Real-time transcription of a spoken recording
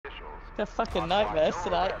Got fucking nightmares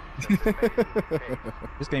tonight.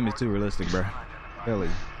 This game is too realistic, bro. Really.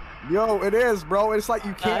 Yo, it is, bro. It's like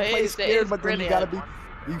you can't play scared, but then you gotta brilliant.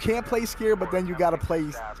 be. You can't play scared, but then you gotta play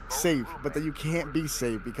safe. But then you can't be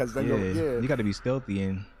safe because then You gotta be stealthy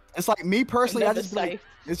and. It's like me personally. I Never just like,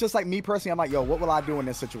 it's just like me personally. I'm like, yo, what will I do in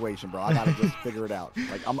this situation, bro? I gotta just figure it out.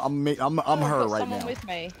 Like I'm her right someone now. with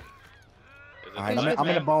me. All right, I'm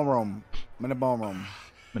in the bone room. I'm in the bone room.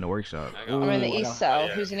 I'm in the workshop. I'm in the east cell.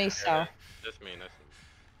 Who's in east cell? That's me. That's me.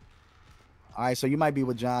 All right, so you might be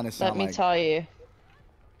with John. Let me tell you.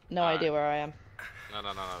 No idea where I am. No.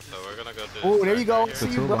 So we're gonna go through. Oh, there you go. Right See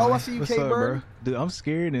you, bro. I see you, What's up, K-Bird. bro? Dude, I'm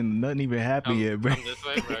scared and nothing even happened yet, bro. Come this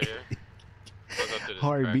way, right here. We'll go through this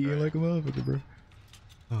Heart crack, beating right? like a motherfucker, bro.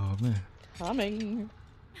 Oh man. Coming.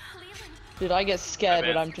 Dude, I get scared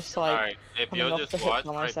when I'm just like. Alright, if coming you'll off the just hip watch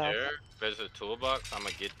by right myself. there, there's a toolbox. I'm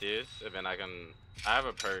gonna get this, and then I have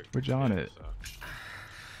a perk. Where John at? So.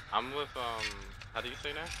 I'm with how do you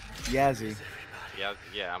say that? Yazzie.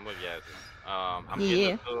 Yeah, I'm with Yazzie. I'm Yeah.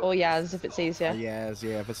 getting the Or Yaz if it's easier. Yes,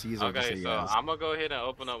 yeah. If it's easier, Okay, just say so yes. I'm gonna go ahead and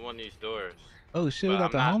open up one of these doors. Oh shit, we But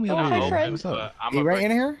got the I'm homie not- over hi, here. friend. What's up? I'm You right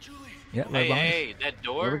in here? Yeah, right behind us. Hey, that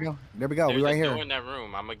door. There we go. There we go. There's We right a here. door in that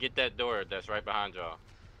room. I'm gonna get that door that's right behind y'all.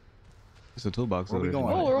 It's a toolbox Where over we there.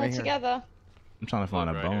 going? Oh, we're all Right here. together. I'm trying to find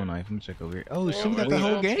a Right bone here. knife. Let me check over here. Oh We're shit, we got all the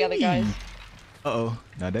whole together, game. guys. Uh-oh.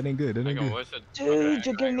 Nah, that ain't good. That ain't Hang on, good. what's the... Dude,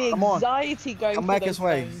 you're giving me Come on. anxiety going Come through back those this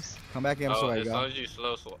way. things. Come back in this Oh, way, as yo. long as you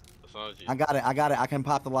slow, as long as you... I got it. I can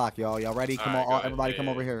pop the lock, y'all. Y'all ready? Come Alright, on, go ahead. everybody, Yeah, come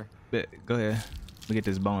yeah, over yeah. here. Bet. Go ahead. Let me get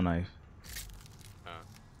this bone knife.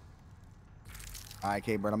 All right,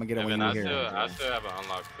 K-Bird, I'm gonna get it And when then you're here. I still have an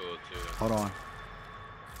unlocked tool too. Hold on.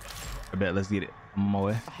 I bet. Let's get it. I'm on my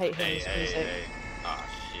way. I hate hearing Hey, this hey, music. hey. Oh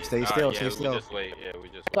shit. Stay Alright, still, yeah, stay still. We just wait. Yeah, we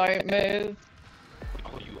just wait. Don't move.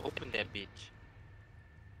 Oh, you opened that bitch.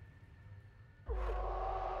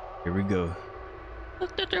 Here we go.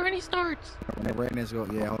 Look, the journey starts. Whenever it is, go.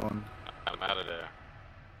 Yeah, hold on. I'm out of there.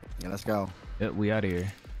 Yeah, let's go. Yep, we out of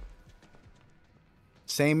here.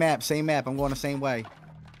 Same map, same map. I'm going the same way.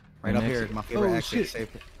 Right Same up here. exit. My favorite Oh, exit. shit.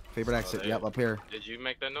 Favorite exit. there. Yep, up here. Did you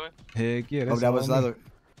make that noise? Heck yeah. Oh, That's that was the all me. other.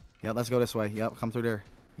 Yep, let's go this way. Yep, come through there.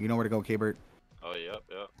 You know where to go, K-Bird. Oh, yep.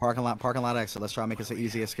 Parking lot exit. Let's try to make this an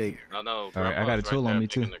easy escape. No. All right, I Grandpa's got a tool right on there me,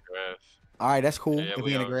 too. picking the grass. All right, that's cool. Yeah, if we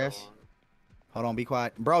we in the all grass. going. Hold on, be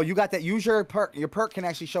quiet. Bro, you got that. Use your perk. Your perk can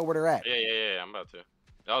actually show where they're at. Yeah. I'm about to.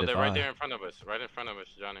 Oh, they're right there in front of us. Right in front of us,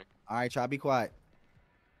 Johnny. All right, try to be quiet.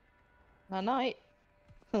 Night night.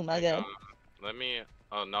 Oh my god. Let me.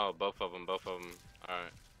 Oh no, both of them. All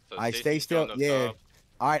right. So I Stacy's stay still. going up Yeah. top.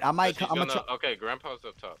 All right, I might. She's I'm gonna. gonna- Okay, Grandpa's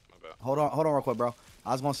up top. My bad. Hold on real quick, bro.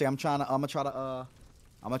 I was gonna say I'm gonna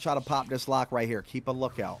try to pop this lock right here. Keep a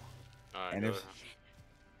lookout. All right. And Go if- ahead.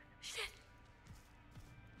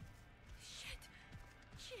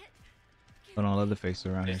 Hold on, other face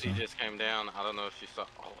around here. Sissy son. just came down. I don't know if she saw.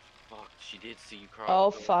 Oh fuck, she did see you crawl.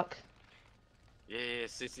 Oh fuck. Yeah,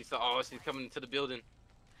 Sissy saw. Oh, she's coming into the building.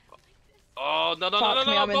 Oh no. Fuck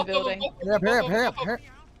me, I'm in the both of them, building. both of them, Hurry up, both of them, hurry both up. of them.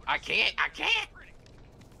 I can't.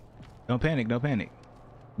 Don't panic. Don't panic.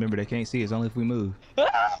 Remember, they can't see us only if we move.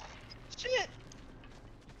 Ah! Shit.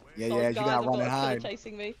 Yeah, Those you guys gotta have run got and a killer hide.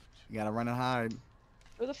 chasing me. You gotta run and hide.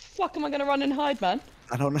 Where the fuck am I gonna run and hide, man?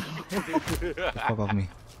 I don't know. Fuck off me.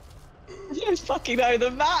 You fucking know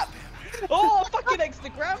the map. Oh, fucking next to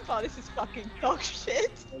Grandpa. This is fucking dog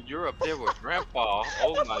shit. You're up there with Grandpa.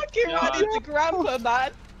 Oh I my fucking ran god. into Grandpa,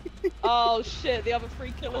 man. Oh shit, the other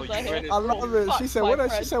three killers Oh, are you here. ran into- I love it. She Fuck said, my "What?" She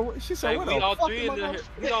friend. said, "She said, Hey, what we the all fuck three am I in gonna-" there.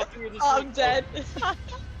 We all three in the I'm dead.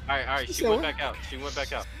 Alright, She she said went what? back out. She went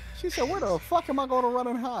back out. She said, "Where the fuck am I gonna run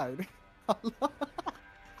and hide?"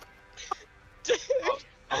 Dude,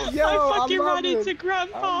 Oh, Yo, I fucking love ran it. into I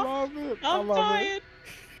Grandpa. love it. I I'm love dying.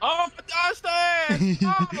 oh Dustin!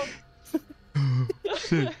 Oh.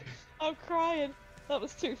 Shit. I'm crying. That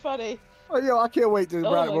was too funny. Oh, yo, I can't wait to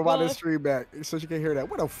Oh my rewind this God. stream back so she can hear that.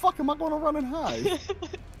 Where the fuck am I gonna run and hide?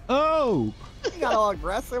 Oh. You got all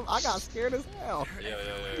aggressive. I got scared as hell. Yeah.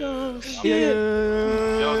 Oh Yeah. shit.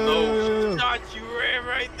 Yo, no shot, you ran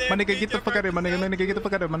right there. My nigga, bitch. get the fuck out of here. My nigga, get the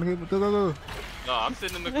fuck out of here. My nigga, go. No, I'm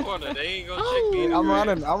sitting in the corner. They ain't gonna check me.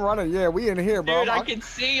 I'm running. Yeah, we in here, bro. Dude, I can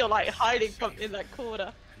see you're like hiding from in that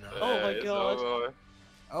corner. Oh my it's God. over.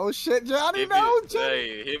 Oh shit, Johnny, Hippie- no, Johnny.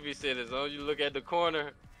 Hey, Hippie said as long as you look at the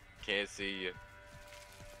corner, can't see you.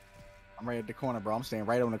 I'm right at the corner, bro. I'm staying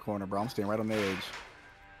right on the corner, bro. I'm staying right on the edge.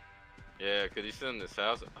 Yeah, cause he's still in this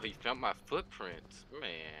house. Oh, he jumped my footprints,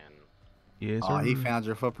 man. Yes, Oh, sir. he found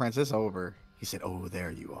your footprints. It's over. He said, "Oh,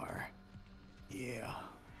 there you are." Yeah.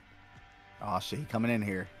 Oh shit, he coming in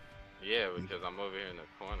here. Yeah, because I'm over here in the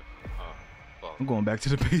corner. Oh, fuck. I'm going back to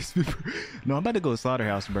the basement. Bro. No, I'm about to go to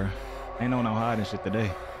slaughterhouse, bro. Ain't no hiding shit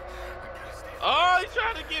today. Oh, he's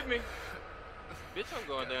trying to get me. Bitch, I'm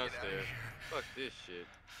going downstairs. Fuck this shit.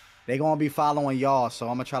 They gonna be following y'all, so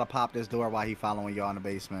I'm gonna try to pop this door while he following y'all in the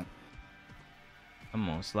basement. I'm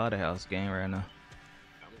on Slaughterhouse game right now.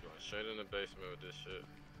 I'm going straight in the basement with this shit.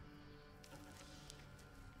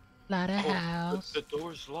 Slaughterhouse. Oh, the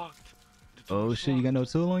door's locked. Oh shit, you got no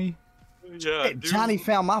tool on you? Yeah, Hey, Johnny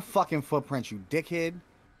found my fucking footprint, you dickhead.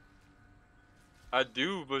 I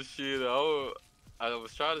do, but shit, I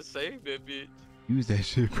was trying to save that bitch. Use that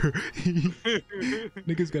shit, bro.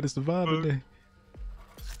 Niggas gotta survive today.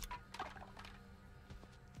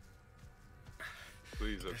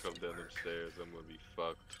 Please don't come down them stairs. I'm gonna be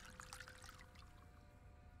fucked.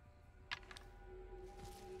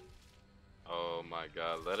 Oh my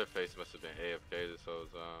god, Leatherface must have been AFK this whole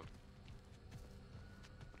time.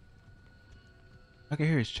 I can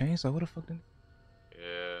hear his chainsaw. What the fuck?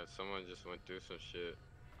 Yeah, someone just went through some shit.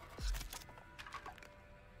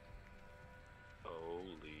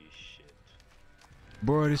 Holy shit.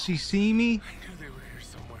 Bro, did she see me? I knew they were here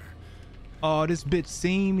somewhere. Oh, this bitch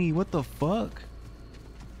seen me. What the fuck?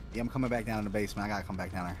 Yeah, I'm coming back down in the basement. I gotta come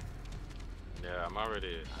back down there. Yeah, I'm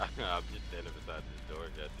just standing beside this door,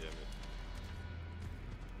 goddammit.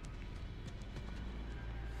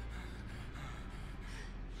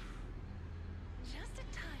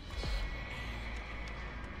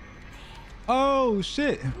 Oh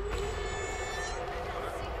shit. What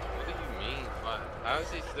do you mean? How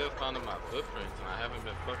is he still finding my footprints and I haven't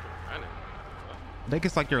been fucking running? I think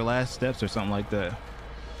it's like your last steps or something like that.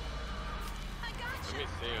 Let me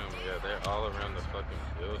see them. Yeah, they're all around the fucking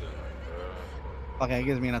building, bro. Okay, it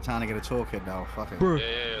gives me enough time to get a toolkit though. Fuck it. Bro.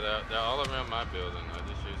 Yeah, they're all around my building. I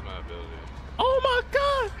just used my ability. Oh my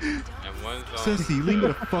god. And one's on. Sissy, leave me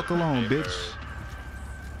the fuck alone, bitch.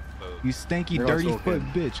 So, You stanky, There goes dirty toolkit. foot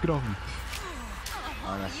bitch. Get off me.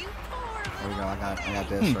 Alright. There we go. I got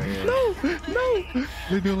this right here. No.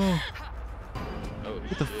 Leave me alone. oh,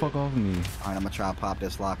 Get the shit. fuck off me. Alright, I'm gonna try to pop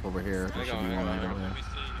this lock over here. There Hang should on, be hang one on, right hang on. there. Let me see.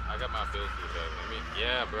 I got my ability back.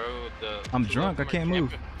 Yeah, bro. I'm two drunk, of I them can't are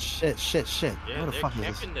move. camping. Shit. Yeah, What the they're fuck is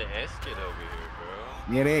this? camping the esket over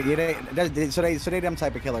here, bro. Yeah, so they them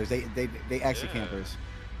type of killers. They actually Yeah. campers.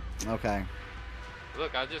 Okay.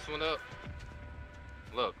 Look, I just went up.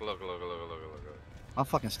 Look. My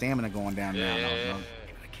fucking stamina going down now. Yeah. No.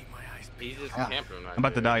 Keep my eyes He's just Yeah. camping right I'm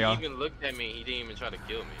about to there. die, y'all. He even looked at me. He didn't even try to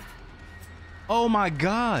kill me. Oh my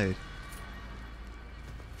god.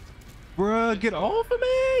 Bruh, get off of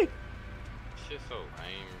me. Shit's so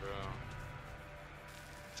lame, bro.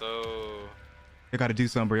 So, You gotta do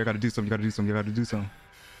something, bro. You gotta do something. I'm making noise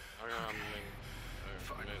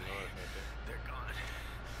right They're gone.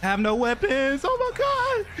 Have no weapons. Oh my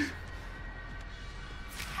god.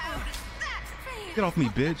 Get off me,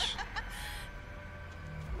 bitch.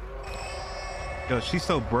 Yo, she's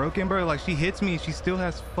so broken, bro. Like, she hits me and she still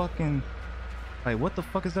has fucking... Like, what the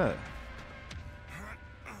fuck is that?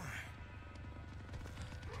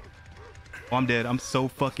 Oh, I'm dead. I'm so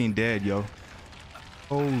fucking dead, yo.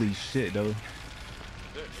 Holy shit, though. there. Is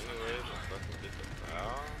there any way to fucking get the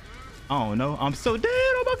foul? I don't know. I'm so dead.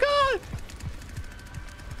 Oh my god.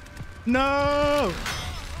 No.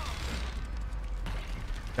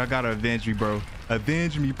 I gotta avenge me, bro.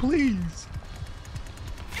 Avenge me, please.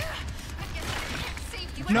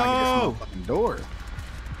 No. Fucking door.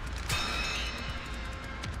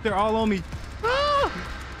 They're all on me. Ah!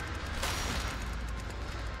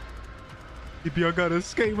 If I gotta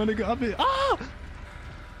escape, my nigga. I'm in. Ah!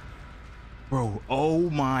 Bro, oh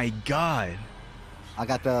my god. I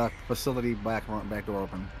got the facility back door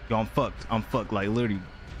open. Yo, I'm fucked. I'm fucked. Like, literally.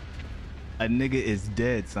 A nigga is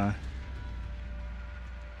dead, son.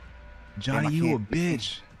 Johnny, Damn, I you a can't-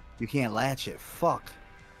 bitch. You can't latch it. Fuck.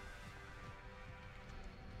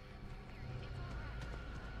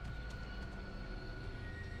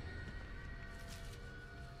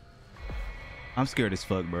 I'm scared as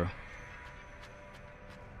fuck, bro.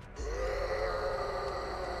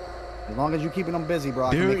 As long as you keeping them busy, bro.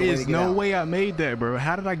 I can There make a way to is get no out. way I made that, bro.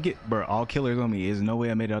 How did I get, bro? All killers on me. There's no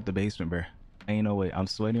way I made it out the basement, bro. Ain't no way. I'm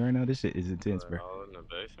sweating right now. This shit is intense, bro. All in the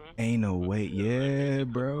basement? Ain't no way. Yeah, Fuck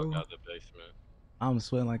bro. out the basement. I'm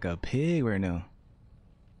sweating like a pig right now.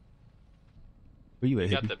 Where you at,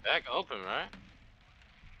 You got hippie? the back open, right?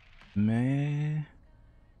 Man.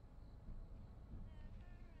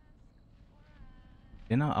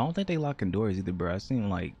 I don't think they locking doors either, bro. I seen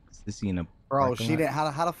like Sissy in a Bro, parking she lot. didn't.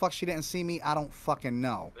 How the fuck she didn't see me? I don't fucking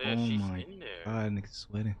know. Yeah, Oh she's my in there. God, nigga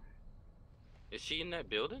sweating. Is she in that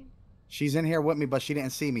building? She's in here with me, but she didn't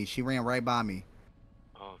see me. She ran right by me.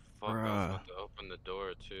 Oh fuck! I was Bruh. about to open the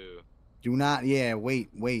door too. Do not. Yeah, wait.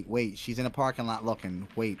 She's in the parking lot looking.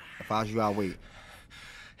 Wait. If I was you, I'll wait.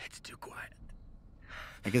 It's too quiet.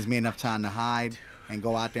 It gives me enough time to hide and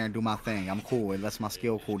go out there and do my thing. I'm cool. It lets my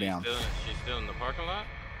skill cool down. She's still in the parking lot?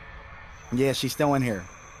 Yeah, she's still in here.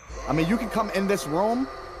 I mean, you can come in this room,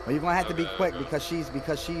 but you're gonna have to be quick because she's.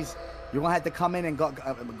 You're gonna have to come in and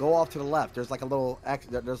go off to the left. There's like a little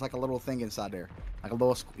thing inside there, like a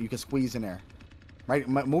little. You can squeeze in there. Right,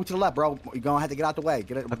 move to the left, bro. You're gonna have to get out the way.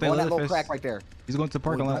 Get it. Go in that little crack right there. He's going to the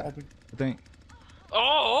parking lot. I think.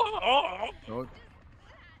 Oh.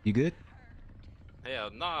 You good?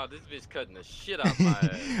 Hell nah, this bitch cutting the shit out my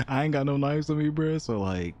ass. I ain't got no knives on me, bro. So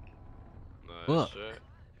like, Nice shit.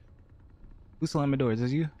 who slamming doors?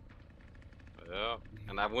 Is you? Yeah,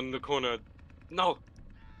 and I went in the corner. No.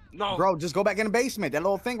 Bro, just go back in the basement. That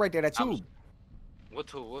little thing right there, that tube. What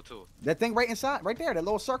tool? That thing right inside, right there, that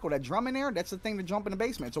little circle, that drum in there. That's the thing to jump in the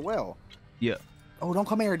basement. It's a well. Yeah. Oh, don't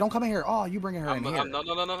come in here. Don't come in here. Oh, you bringing her in here. No.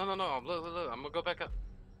 Look. I'm gonna go back up.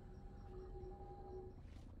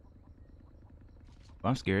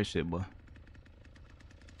 I'm scared as shit, boy.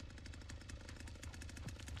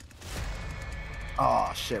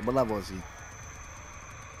 Oh shit, what level is he?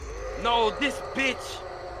 No, this bitch.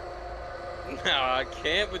 No, I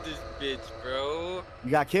can't with this bitch, bro.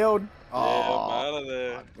 You got killed? Yeah, I'm out of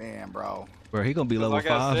there. Oh, damn, bro. Bro, he gonna be level 5.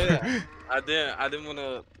 I said, I didn't want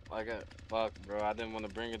to, fuck, bro. I didn't want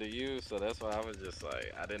to bring it to you, so that's why I was just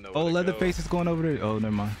like, I didn't know. Oh, Leatherface is going over there. Oh,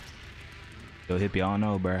 never mind. Yo, Hippie, I don't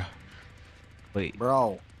know, bro. Wait,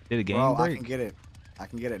 bro. Did the game break? I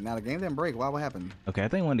can get it. Now the game didn't break. Why? What happened? Okay, I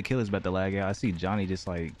think one of the killers about to lag out. I see Johnny just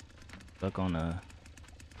like stuck on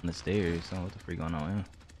the stairs. So what the freak going on? Yeah.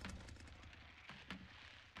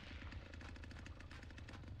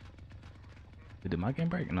 Did my game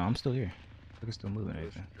break? No, I'm still here. I can still moving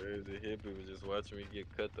everything. Crazy Hippie was just watching me get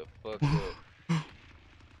cut the fuck up.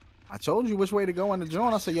 I told you which way to go in the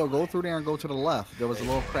joint. I said, yo, go through there and go to the left. There was a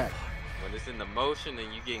little crack. When it's in the motion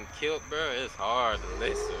and you getting killed, bro, it's hard to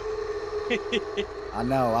listen. I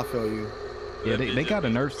know, I feel you. Yeah, they got a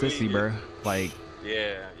nerf sissy, bro. Like.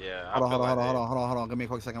 Yeah. Hold on. Give me a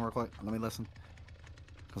quick second, real quick. Let me listen.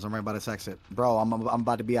 Cause I'm right by this exit, bro. I'm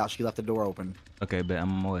about to be out. She left the door open. Okay, bet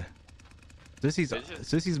I'm on my way.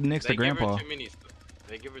 Sissy's next to Grandpa.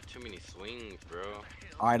 They give her too many swings, bro.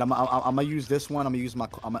 All right, I'm gonna use this one. I'm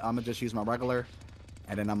gonna just use my regular,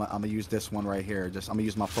 and then I'm gonna use this one right here. I'm gonna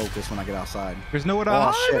use my focus when I get outside. There's nowhere to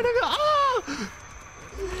hide.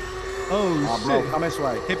 Oh bro, shit! come this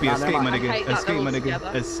way. Hippie, escape, my nigga.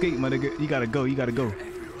 Escape, my nigga. You gotta go.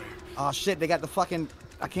 Oh shit! They got the fucking.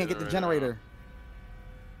 I can't get the generator.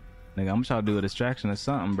 Nigga, I'm trying to do a distraction or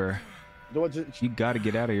something, bro. You gotta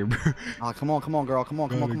get out of here, bro. Oh, come on, girl. Come on.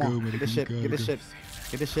 Get this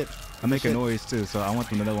shit. I make a noise too, so I want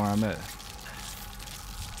them to know where I'm at.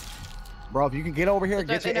 Bro, if you can get over here,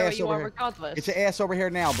 get your ass over here. Regardless. Get your ass over here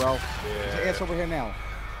now, bro. Get your ass over here now.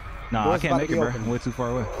 Nah, I can't make it, bro. I'm way too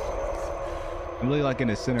far away. I'm really like in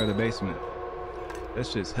the center of the basement. That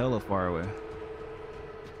shit's hella far away.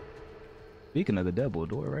 Speaking of the devil,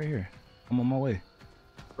 door right here. I'm on my way.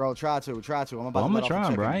 Bro, try to. I'm gonna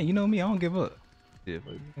try, bro. You know me, I don't give up. Yeah,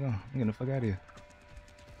 I'm getting the fuck out of here.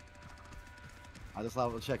 I just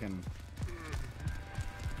level checking.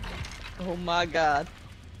 Oh my god.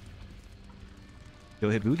 Yo,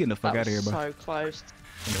 Hippie, we getting the fuck out of here, bro. So close.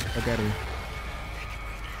 Getting the fuck out of here.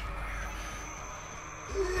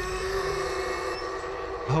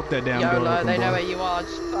 I hope that damn door YOLO, they know door. where you are.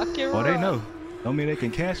 Just fucking Oh, they run. know. Don't mean they can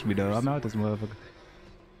catch me though. I'm out this motherfucker.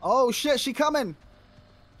 Oh shit, she coming.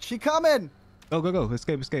 Go.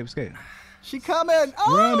 Escape. She coming.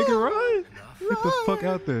 Oh! Run, nigga, run. Get the fuck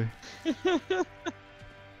out there.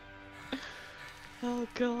 Oh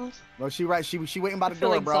god. No, she waiting by the I feel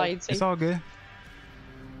door, bro. anxiety. It's all good.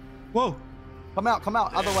 Whoa. Come out,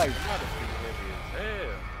 other way.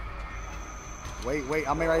 Wait,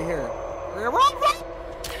 I'm right here. Run.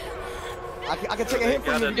 I can take a hit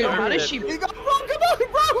from you. Dude, how did she? Come on, bro.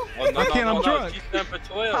 I can't, I'm drunk. She's done for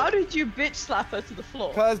 12. How did you bitch slap her to the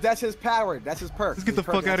floor? Cause that's his power. That's his perk. Let's get the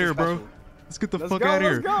fuck out of here, bro. Let's get the Let's fuck go, out of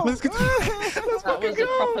here. let's go. Let's That was a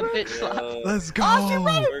proper bitch slap. Let's go. Oh, she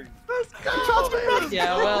ready. Let's go.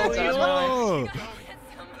 Yeah, well done, Max. Oh.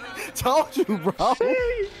 Told you, bro.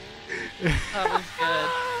 That was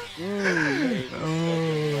good.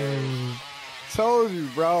 Oh. Told you,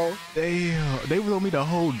 bro. Damn. They was on me the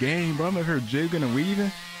whole game, bro. I'm over here jigging and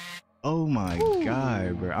weaving. Oh my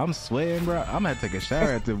god, bro. I'm sweating, bro. I'm gonna take a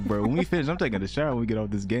shower after, bro. When we finish, I'm taking a shower when we get off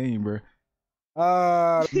this game, bro.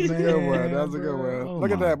 That's a good one. That's a good one. Oh Look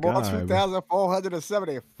at my that, boy. God,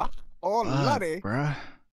 2,475. Oh, bloody. Bruh.